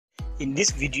In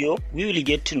this video, we will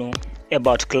get to know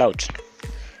about clouds.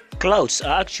 Clouds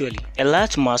are actually a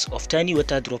large mass of tiny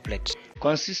water droplets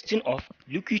consisting of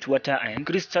liquid water and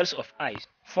crystals of ice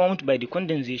formed by the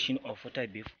condensation of water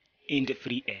vapor in the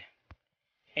free air.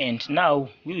 And now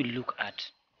we will look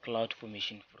at cloud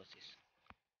formation process.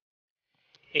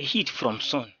 A heat from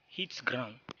sun hits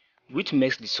ground, which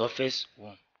makes the surface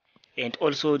warm and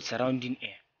also the surrounding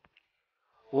air.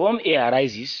 Warm air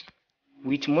rises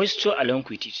with moisture along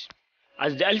with it.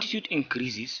 As the altitude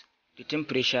increases, the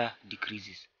temperature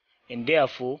decreases, and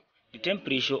therefore the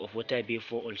temperature of water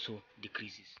vapor also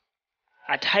decreases.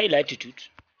 At high latitude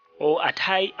or at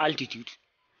high altitude,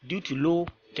 due to low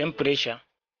temperature,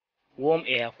 warm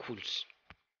air cools.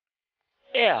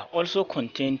 Air also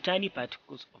contains tiny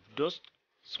particles of dust,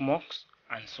 smokes,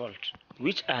 and salt,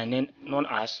 which are known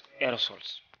as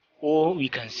aerosols, or we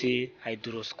can say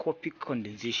hygroscopic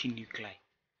condensation nuclei,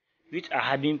 which are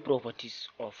having properties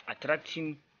of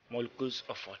attracting molecules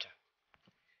of water.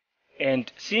 And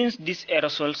since these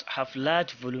aerosols have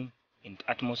large volume in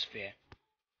the atmosphere,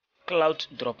 cloud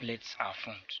droplets are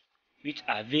formed, which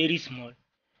are very small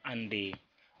and they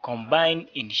combine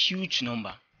in huge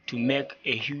number to make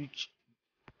a huge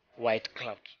white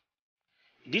cloud.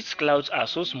 These clouds are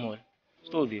so small,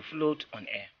 so they float on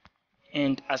air.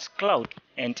 And as cloud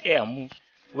and air move,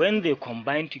 when they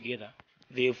combine together,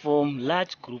 they form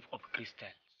large group of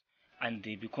crystals and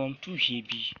they become too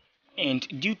heavy, and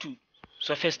due to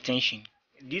surface tension,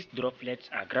 these droplets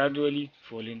are gradually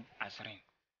falling as rain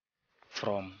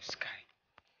from sky.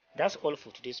 That's all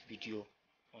for today's video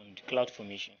on the cloud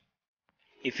formation.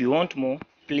 If you want more,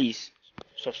 please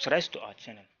subscribe to our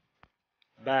channel.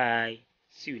 Bye.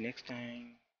 See you next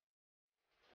time.